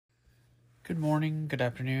Good morning, good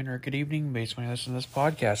afternoon, or good evening, based on when you listen to this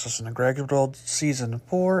podcast. Listen to Greg World Season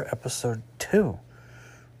 4, Episode 2.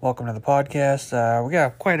 Welcome to the podcast. We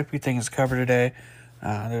got quite a few things covered today.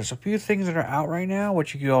 There's a few things that are out right now,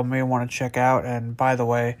 which you all may want to check out. And by the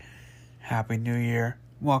way, Happy New Year.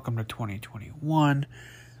 Welcome to 2021.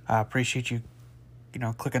 I appreciate you,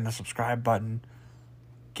 clicking the subscribe button,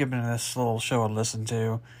 giving this little show a listen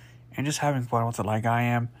to, and just having fun with it like I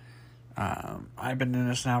am. I've been doing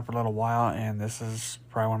this now for a little while, and this is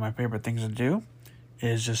probably one of my favorite things to do,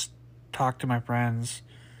 is just talk to my friends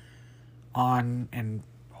on, and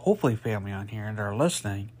hopefully family on here that are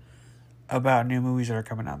listening, about new movies that are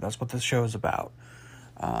coming out. That's what this show is about.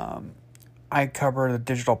 I cover the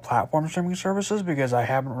digital platform streaming services because I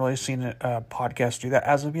haven't really seen a podcast do that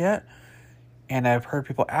as of yet, and I've heard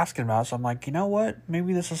people asking about it, so I'm like, you know what,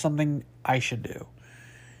 maybe this is something I should do.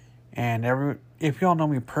 And if y'all know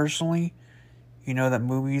me personally, you know that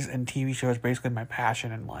movies and TV shows are basically my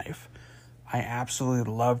passion in life. I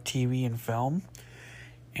absolutely love TV and film,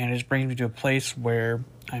 and it just brings me to a place where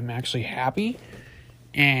I'm actually happy,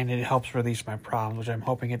 and it helps release my problems, which I'm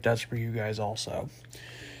hoping it does for you guys also.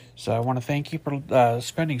 So I want to thank you for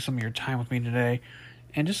spending some of your time with me today,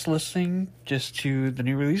 and just listening to the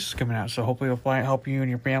new releases coming out. So hopefully it'll help you and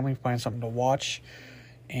your family find something to watch,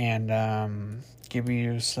 and give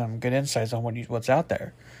you some good insights on what's out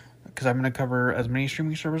there. Because I'm going to cover as many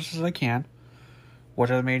streaming services as I can.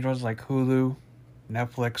 What are the major ones like Hulu,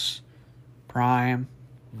 Netflix, Prime,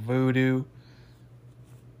 Vudu,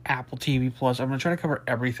 Apple TV Plus. I'm going to try to cover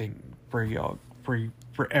everything for y'all, for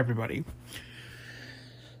everybody.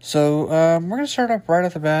 So we're going to start off right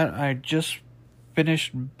off the bat. I just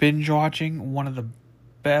finished binge watching one of the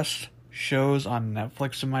best shows on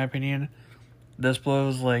Netflix, in my opinion. This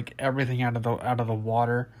blows like everything out of the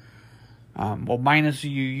water. Minus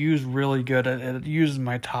You Use really good. It uses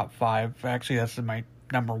my top 5. Actually, that's my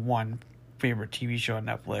number 1 favorite TV show on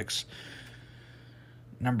Netflix.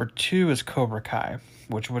 Number 2 is Cobra Kai,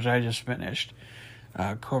 which I just finished.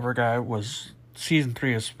 Cobra Kai season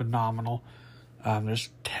 3 is phenomenal. There's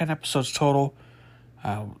 10 episodes total.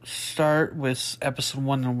 Start with episode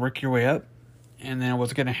 1 and work your way up. And then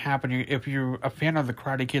what's going to happen, if you're a fan of the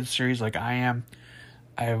Karate Kid series like I am,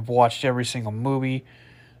 I have watched every single movie.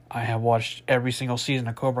 I have watched every single season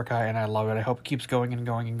of Cobra Kai, and I love it. I hope it keeps going and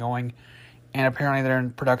going and going. And apparently they're in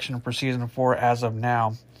production for season 4 as of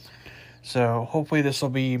now. So hopefully this will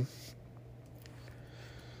be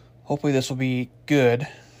good.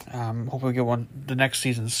 Hopefully we get the next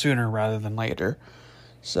season sooner rather than later.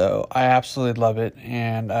 So I absolutely love it,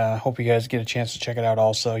 and I hope you guys get a chance to check it out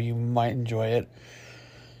also. You might enjoy it.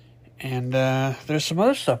 And there's some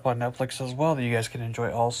other stuff on Netflix as well that you guys can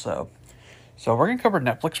enjoy also. So we're going to cover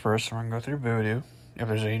Netflix first, and we're going to go through Vudu, if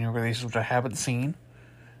there's any new releases which I haven't seen.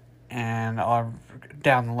 And I'll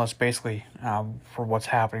down the list basically for what's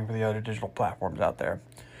happening for the other digital platforms out there.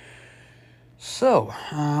 So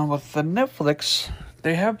with the Netflix,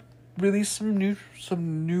 they have released some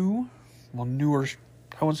newer,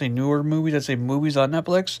 I wouldn't say newer movies, I'd say movies on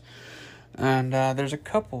Netflix. And there's a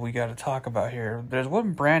couple we got to talk about here. There's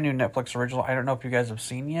one brand new Netflix original I don't know if you guys have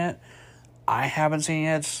seen yet. I haven't seen it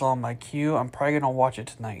yet. It's still on my queue. I'm probably going to watch it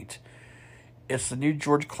tonight. It's the new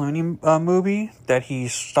George Clooney movie that he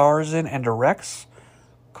stars in and directs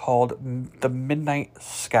called The Midnight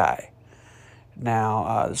Sky.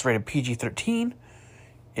 Now, it's rated PG-13.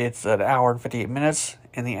 It's an hour and 58 minutes.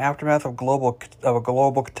 In the aftermath of a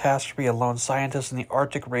global catastrophe, a lone scientist in the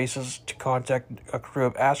Arctic races to contact a crew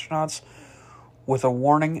of astronauts with a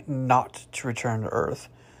warning not to return to Earth.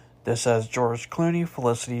 This has George Clooney,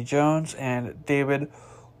 Felicity Jones, and David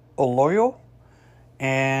Oyelowo.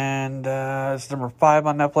 And it's number 5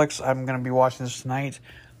 on Netflix. I'm going to be watching this tonight.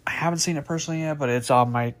 I haven't seen it personally yet, but it's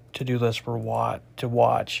on my to-do list to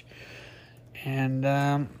watch.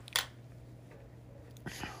 And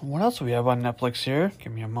what else do we have on Netflix here?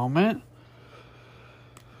 Give me a moment.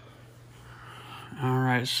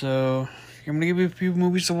 Alright, so I'm going to give you a few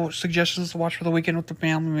movie suggestions to watch for the weekend with the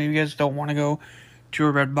family. Maybe you guys don't want to go to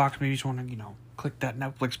a red box. Maybe you just want to, click that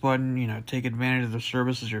Netflix button, take advantage of the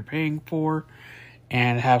services you're paying for,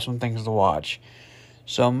 and have some things to watch.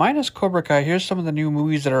 So minus Cobra Kai, here's some of the new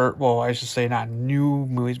movies that are, I should say not new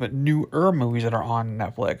movies, but newer movies that are on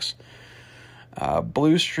Netflix.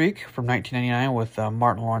 Blue Streak from 1999 with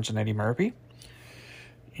Martin Lawrence and Eddie Murphy.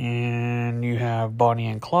 And you have Bonnie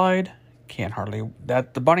and Clyde.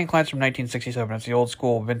 The Bonnie and Clyde's from 1967. It's the old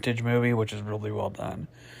school vintage movie, which is really well done.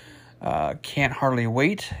 Can't Hardly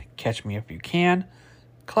Wait, Catch Me If You Can.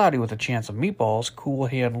 Cloudy with a Chance of Meatballs, Cool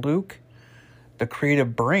Hand Luke. The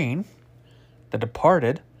Creative Brain, The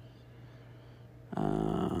Departed.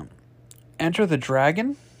 Enter the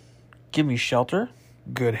Dragon, Give Me Shelter,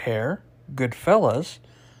 Good Hair, Goodfellas,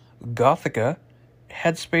 Gothica,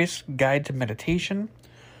 Headspace Guide to Meditation,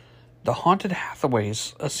 The Haunted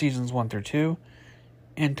Hathaways, seasons 1 through 2,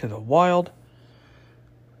 Into the Wild,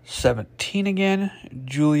 17 again,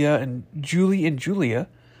 Julie and Julia,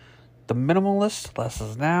 The Minimalist, Less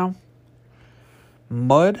Is Now,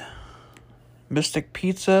 Mud, Mystic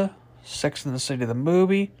Pizza, Sex and the City the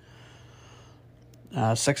movie,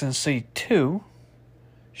 Sex and the City 2,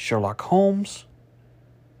 Sherlock Holmes,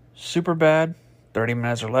 Superbad, 30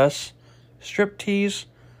 Minutes or Less, Striptease,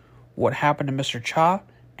 What Happened to Mr. Cha,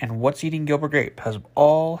 and What's Eating Gilbert Grape has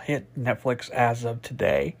all hit Netflix as of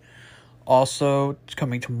today. Also,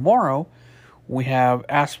 coming tomorrow, we have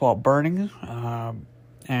Asphalt Burning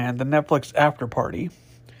and the Netflix After Party.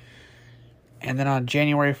 And then on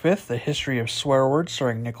January 5th, The History of Swear Words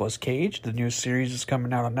starring Nicolas Cage. The new series is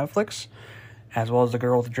coming out on Netflix, as well as The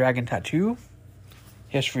Girl with the Dragon Tattoo,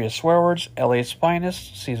 History of Swear Words, LA's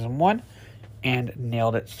Finest, Season 1, and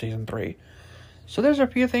Nailed It, Season 3. So there's a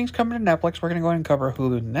few things coming to Netflix. We're going to go ahead and cover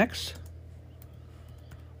Hulu next.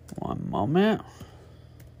 One moment.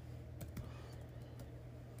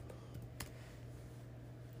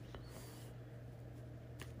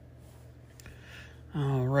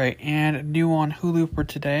 Alright, and new on Hulu for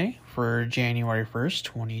today, for January 1st,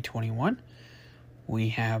 2021, we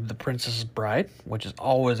have The Princess Bride, which is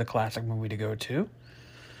always a classic movie to go to.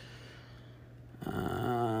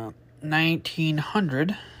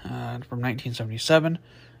 1900, from 1977,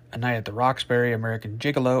 A Night at the Roxbury, American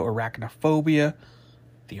Gigolo, Arachnophobia,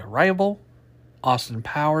 The Arrival, Austin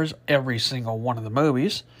Powers, every single one of the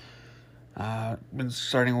movies. Been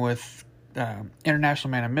starting with International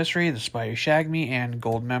Man of Mystery, The Spy Who Shagged Me, and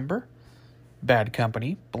Gold Member, Bad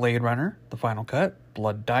Company, Blade Runner, The Final Cut,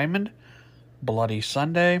 Blood Diamond, Bloody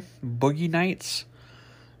Sunday, Boogie Nights,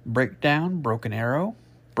 Breakdown, Broken Arrow.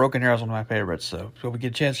 Broken Arrow is one of my favorites, so if we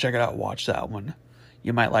get a chance to check it out, watch that one.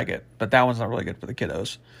 You might like it, but that one's not really good for the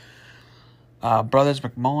kiddos. Brothers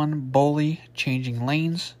McMullen, Bowley, Changing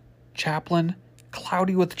Lanes, Chaplin,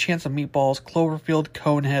 Cloudy with a Chance of Meatballs, Cloverfield,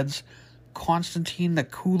 Coneheads, Constantine, The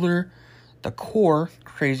Cooler, The Core,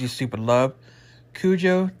 Crazy Stupid Love,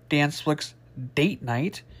 Cujo, Dance Flicks, Date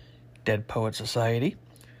Night, Dead Poet Society,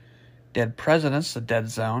 Dead Presidents, The Dead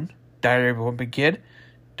Zone, Diary of a Wimpy Kid,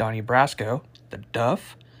 Donnie Brasco, The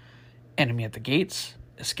Duff, Enemy at the Gates,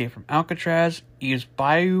 Escape from Alcatraz, Eve's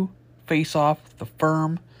Bayou, Face Off, The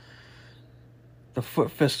Firm, The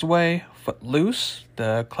Foot Fist Way, Footloose,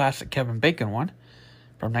 the classic Kevin Bacon one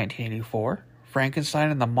from 1984,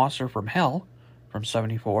 Frankenstein and the Monster from Hell from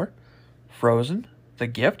 1974, Frozen, The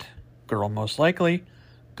Gift, Girl Most Likely,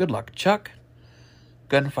 Good Luck Chuck,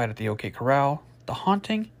 Gunfight at the OK Corral, The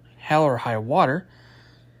Haunting, Hell or High Water,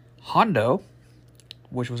 Hondo,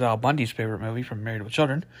 which was Al Bundy's favorite movie from Married with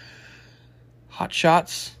Children, Hot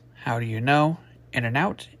Shots, How Do You Know, In and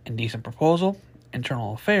Out, Indecent Proposal,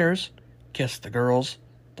 Internal Affairs, Kiss the Girls,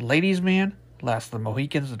 The Ladies' Man, Last of the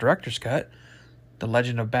Mohicans, the director's cut, The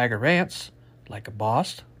Legend of Bagger Vance, Like a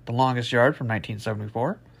Boss, The Longest Yard from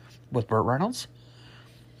 1974, with Burt Reynolds,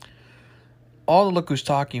 all the Look Who's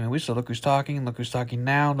Talking movies, so Look Who's Talking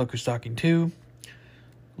Now, Look Who's Talking 2,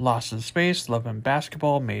 Lost in Space, Love and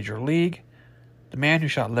Basketball, Major League, The Man Who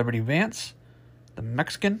Shot Liberty Vance, The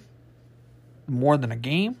Mexican, More Than a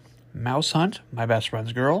Game, Mouse Hunt, My Best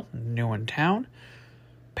Friend's Girl, New in Town,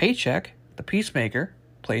 Paycheck, The Peacemaker,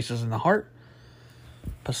 Places in the Heart,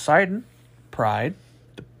 Poseidon, Pride,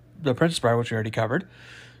 The Princess Bride, which we already covered,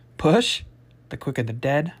 Push, The Quick and the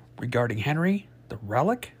Dead, Regarding Henry, The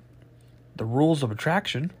Relic, The Rules of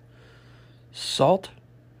Attraction, Salt,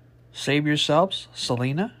 Save Yourselves,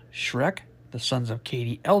 Selena, Shrek, The Sons of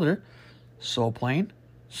Katie Elder, Soul Plane,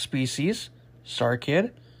 Species, Star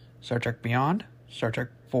Kid, Star Trek Beyond, Star Trek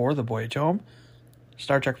 4, The Voyage Home,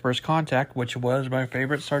 Star Trek First Contact, which was my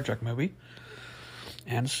favorite Star Trek movie,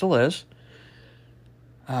 and still is,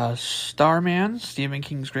 Starman, Stephen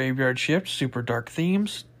King's Graveyard Shift, Super Dark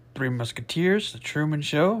Themes, Three Musketeers, The Truman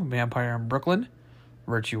Show, Vampire in Brooklyn,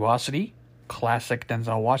 Virtuosity, Classic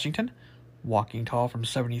Denzel Washington, Walking Tall from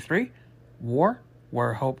 1973, War,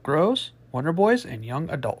 Where Hope Grows, Wonder Boys, and Young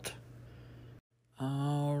Adult.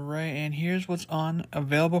 Alright, and here's what's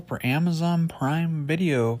available for Amazon Prime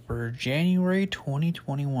Video for January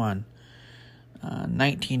 2021.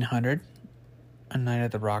 1900, A Night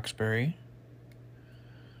at the Roxbury,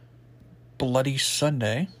 Bloody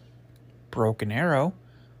Sunday, Broken Arrow,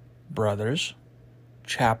 Brothers,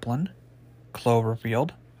 Chaplin,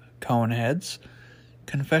 Cloverfield, Coneheads,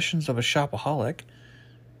 Confessions of a Shopaholic,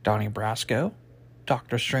 Donnie Brasco,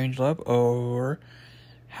 Dr. Strangelove, or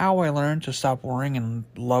How I Learned to Stop Worrying and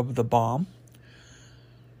Love the Bomb,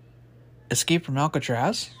 Escape from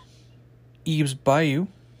Alcatraz, Eve's Bayou,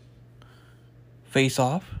 Face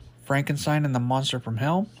Off, Frankenstein and the Monster from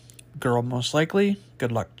Hell, Girl Most Likely,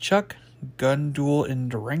 Good Luck Chuck, Gun Duel in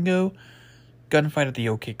Durango, Gunfight at the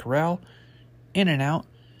OK Corral, In and Out,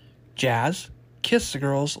 Jazz, Kiss the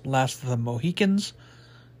Girls, Last of the Mohicans,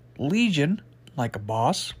 Legion, Like a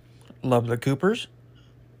Boss, Love the Coopers,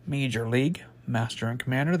 Major League, Master and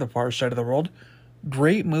Commander, The Far Side of the World,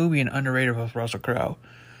 great movie and underrated with Russell Crowe,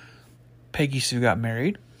 Peggy Sue Got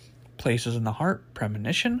Married, Places in the Heart,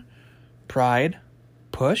 Premonition, Pride,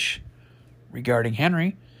 Push, Regarding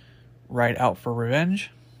Henry, Ride Out for Revenge,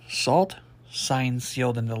 Salt, Signed,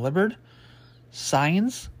 Sealed, and Delivered,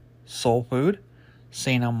 Signs, Soul Food,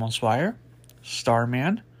 St. Elmo's Fire,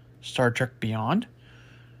 Starman, Star Trek Beyond,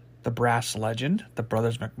 The Brass Legend, The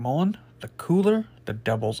Brothers McMullen, The Cooler, The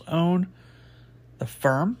Devil's Own, The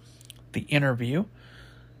Firm, The Interview,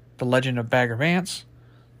 The Legend of Bagger Vance,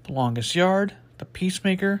 The Longest Yard, The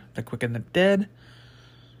Peacemaker, The Quick and the Dead,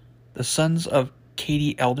 The Sons of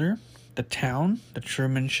Katie Elder, The Town, The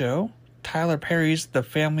Truman Show, Tyler Perry's The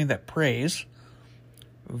Family That Prays,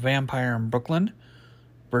 Vampire in Brooklyn,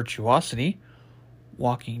 Virtuosity,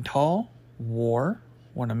 Walking Tall, War,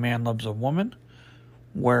 When a Man Loves a Woman,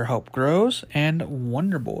 Where Hope Grows, and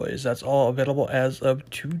Wonder Boys. That's all available as of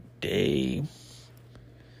today.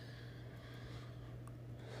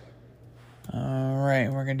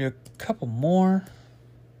 Alright, we're going to do a couple more.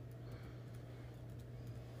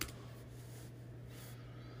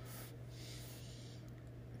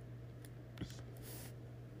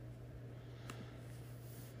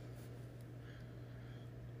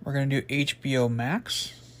 We're going to do HBO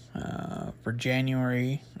Max for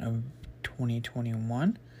January of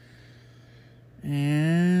 2021.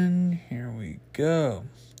 And here we go.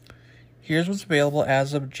 Here's what's available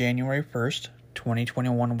as of January 1st,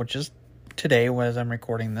 2021, which is today as I'm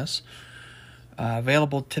recording this.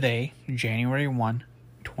 Available today, January 1,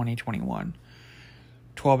 2021.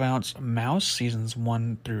 12-ounce Mouse, Seasons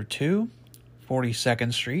 1 through 2.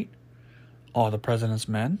 42nd Street, All the President's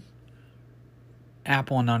Men.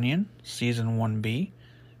 Apple and Onion, Season 1B.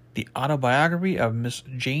 The Autobiography of Miss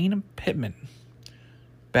Jane Pittman.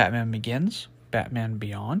 Batman Begins, Batman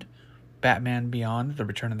Beyond, Batman Beyond, The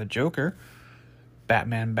Return of the Joker,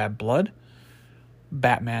 Batman Bad Blood,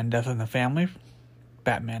 Batman Death in the Family,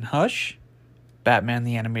 Batman Hush, Batman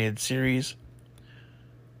the Animated Series,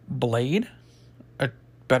 Blade, A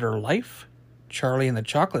Better Life, Charlie and the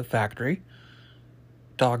Chocolate Factory,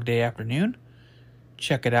 Dog Day Afternoon,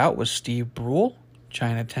 Check It Out with Steve Brule,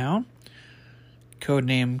 Chinatown,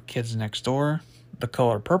 Codename Kids Next Door, The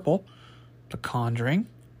Color Purple, The Conjuring,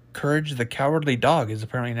 Courage the Cowardly Dog is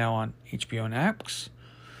apparently now on HBO Max,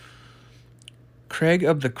 Craig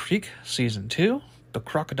of the Creek Season 2, The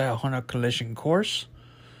Crocodile Hunter Collision Course,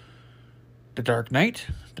 The Dark Knight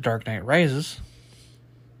Rises,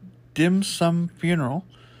 Dim Sum Funeral,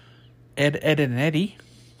 Ed, and Eddie,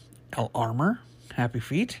 El Armor, Happy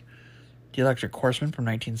Feet, The Electric Horseman from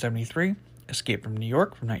 1973, Escape from New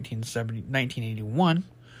York from 1981,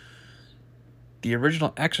 The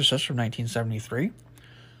Original Exorcist from 1973,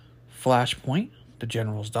 Flashpoint, The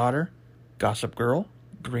General's Daughter, Gossip Girl,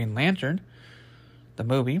 Green Lantern, the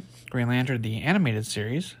movie, Green Lantern the Animated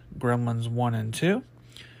Series, Gremlins 1 and 2,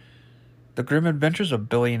 The Grim Adventures of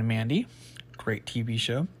Billy and Mandy, great TV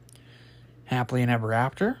show, Happily and Ever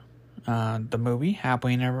After, the movie,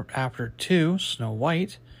 Happily and Ever After 2, Snow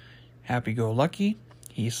White, Happy Go Lucky,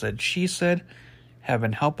 He Said, She Said,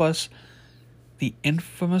 Heaven Help Us, The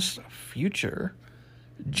Infamous Future,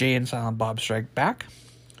 Jay and Silent Bob Strike Back,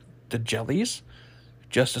 The Jellies,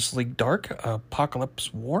 Justice League Dark,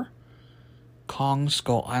 Apocalypse War, Kong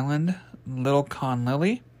Skull Island, Little Con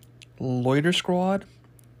Lily, Loiter Squad,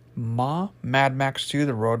 Mad Max 2,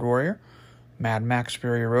 The Road Warrior, Mad Max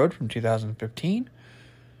Fury Road from 2015,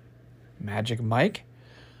 Magic Mike,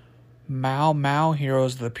 Mao Mao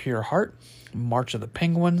Heroes of the Pure Heart, March of the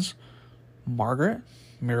Penguins, Margaret,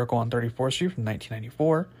 Miracle on 34th Street from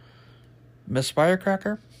 1994, Miss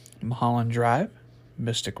Firecracker, Mulholland Drive,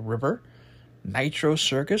 Mystic River, Nitro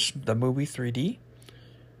Circus, the movie 3D,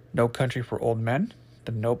 No Country for Old Men,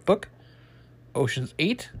 The Notebook, Ocean's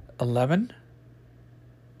 8, 11,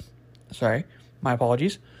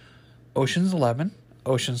 Ocean's 11,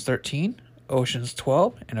 Ocean's 13, Ocean's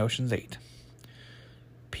 12, and Ocean's 8.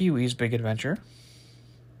 Pee-wee's Big Adventure,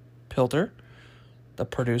 Pilter, The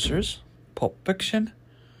Producers, Pulp Fiction,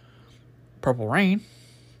 Purple Rain,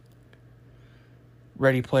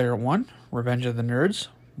 Ready Player One, Revenge of the Nerds,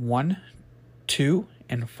 1, 2,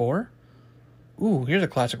 and 4. Ooh, here's a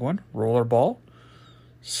classic one. Rollerball,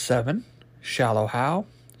 7, Shallow Hal,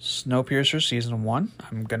 Snowpiercer Season 1.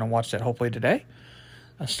 I'm going to watch that hopefully today.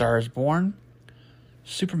 A Star is Born.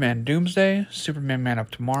 Superman Doomsday. Superman Man of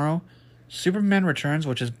Tomorrow. Superman Returns,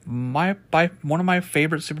 which is one of my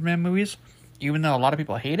favorite Superman movies. Even though a lot of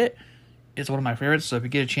people hate it, it's one of my favorites. So if you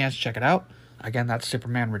get a chance, check it out. Again, that's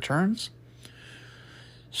Superman Returns.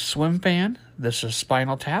 Swim Fan. This is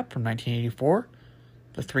Spinal Tap from 1984.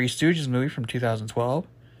 The Three Stooges movie from 2012.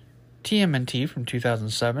 TMNT from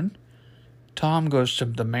 2007. Tom Goes to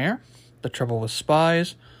the Mayor. The Trouble with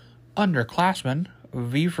Spies. Underclassmen.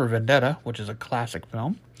 V for Vendetta, which is a classic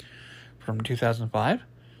film from 2005.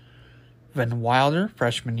 Van Wilder,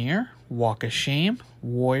 Freshman Year. Walk of Shame.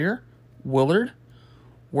 Warrior. Willard.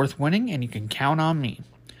 Worth Winning, and You Can Count on Me.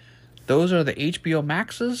 Those are the HBO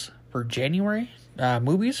Maxes for January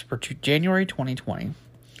movies for January 2020.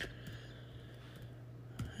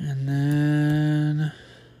 And then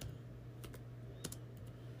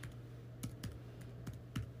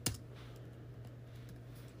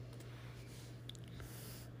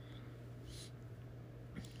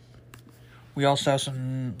we also have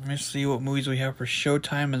some, let me see what movies we have for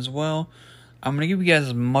Showtime as well. I'm going to give you guys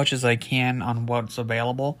as much as I can on what's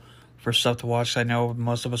available for stuff to watch. I know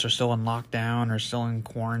most of us are still in lockdown or still in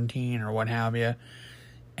quarantine or what have you.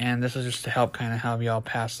 And this is just to help kind of have y'all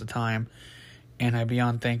pass the time. And I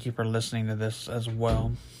beyond thank you for listening to this as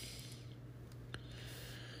well.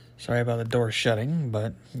 Sorry about the door shutting,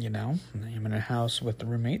 but, you know, I'm in a house with the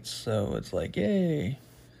roommates, so it's like, yay.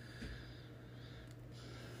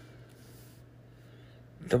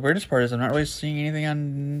 The weirdest part is I'm not really seeing anything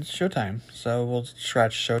on Showtime, so we'll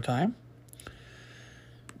scratch Showtime.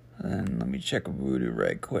 And let me check Vudu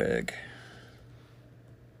right quick.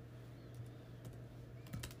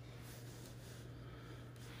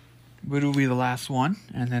 Vudu will be the last one,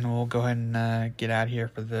 and then we'll go ahead and get out of here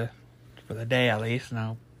for the day at least, and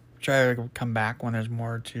I'll try to come back when there's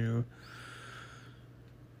more to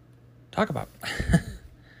talk about.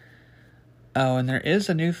 Oh, and there is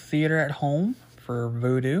a new theater at home for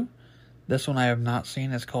Vudu. This one I have not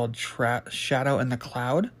seen. It's called Shadow in the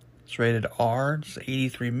Cloud. It's rated R. It's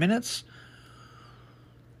 83 minutes.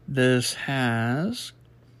 This has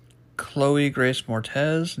Chloe Grace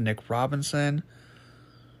Moretz, Nick Robinson,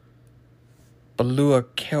 Balua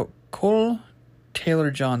Cole, Taylor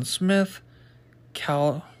John Smith,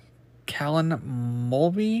 Callan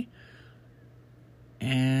Mulvey,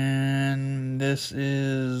 and this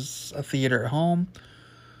is a theater at home.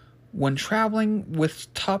 When traveling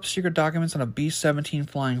with top secret documents on a B-17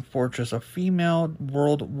 Flying Fortress, a female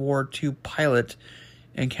World War II pilot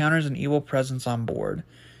encounters an evil presence on board.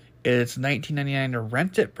 It's $19.99 to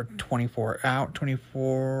rent it for 24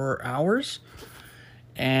 hours,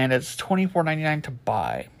 and it's $24.99 to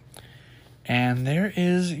buy. And there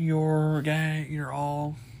is your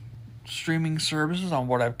all streaming services on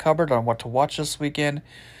what I've covered on what to watch this weekend.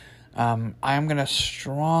 I'm going to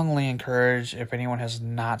strongly encourage, if anyone has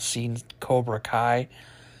not seen Cobra Kai,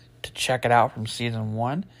 to check it out from season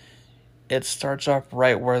 1. It starts off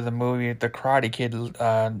right where the movie The Karate Kid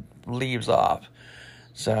leaves off.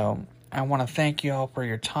 So I want to thank you all for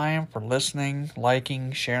your time, for listening,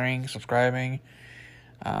 liking, sharing, subscribing.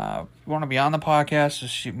 If you want to be on the podcast,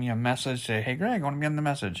 just shoot me a message. Say, hey Greg, I want to be on the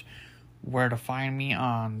message. Where to find me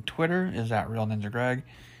on Twitter is @RealNinjaGreg,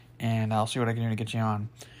 and I'll see what I can do to get you on.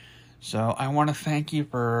 So I want to thank you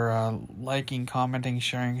for liking, commenting,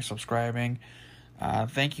 sharing, subscribing.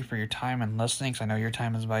 Thank you for your time and listening, because I know your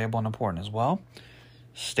time is valuable and important as well.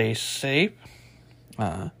 Stay safe.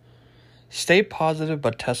 Stay positive,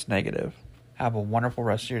 but test negative. Have a wonderful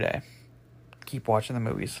rest of your day. Keep watching the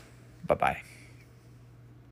movies. Bye-bye.